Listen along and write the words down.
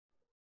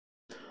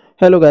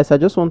Hello guys, I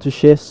just want to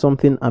share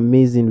something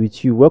amazing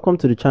with you. Welcome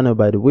to the channel,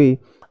 by the way.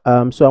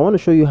 So I want to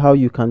show you how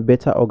you can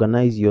better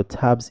organize your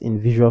tabs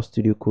in Visual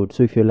Studio Code.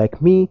 So if you're like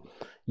me,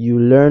 you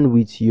learn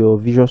with your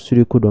Visual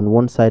Studio Code on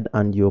one side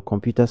and your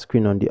computer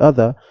screen on the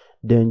other,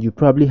 then you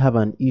probably have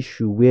an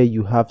issue where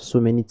you have so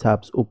many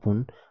tabs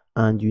open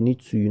and you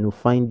need to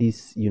find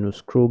this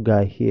scroll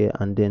guy here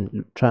and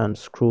then try and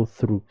scroll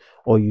through,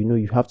 or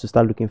you have to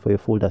start looking for your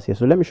folders here.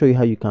 So let me show you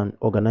how you can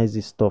organize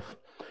this stuff.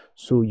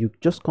 So you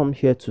just come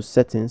here to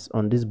settings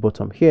on this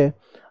bottom here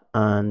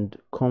and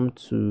come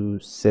to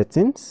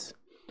settings,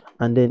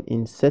 and then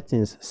in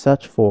settings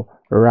search for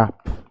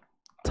wrap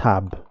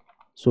tab.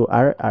 So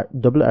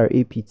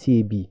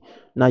WRAPTAB.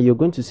 Now you're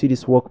going to see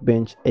this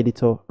workbench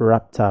editor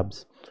wrap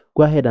tabs.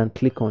 Go ahead and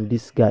click on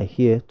this guy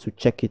here to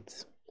check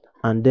it,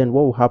 and then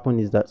what will happen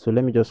is that, so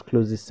let me just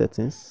close this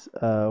settings.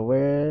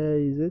 Where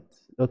is it?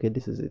 Okay,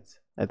 this is it,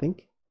 I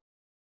think.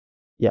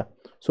 Yeah,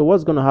 so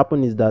what's going to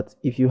happen is that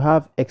if you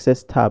have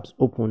excess tabs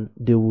open,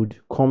 they would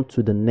come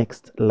to the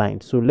next line.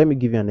 So let me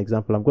give you an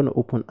example. I'm going to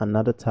open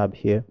another tab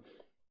here.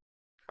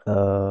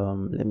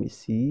 Let me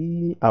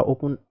see. I'll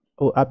open,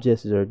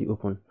 app.js is already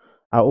open.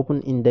 I'll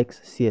open index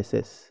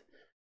CSS.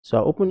 So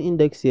I'll open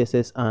index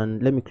CSS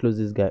and let me close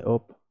this guy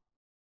up.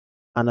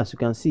 And as you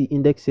can see,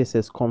 index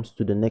CSS comes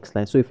to the next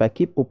line. So if I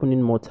keep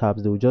opening more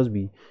tabs, they will just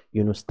be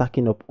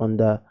stacking up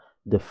under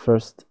the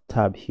first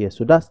tab here.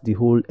 So that's the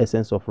whole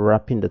essence of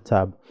wrapping the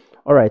tab.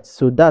 All right,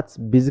 so that's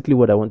basically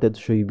what I wanted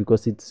to show you,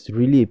 because it's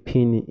really a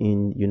pain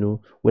in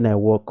when I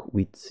work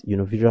with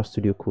Visual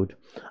Studio Code.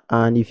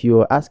 And if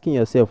you're asking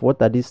yourself what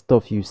are these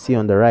stuff you see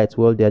on the right,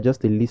 well, they're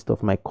just a list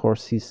of my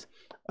courses.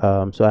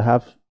 So I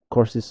have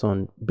courses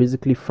on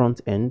basically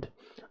front end.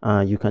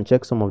 You can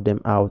check some of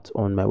them out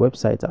on my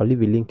website. I'll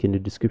leave a link in the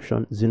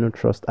description,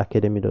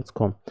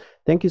 xenotrustacademy.com.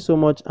 Thank you so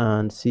much,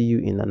 and see you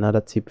in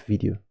another tip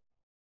video.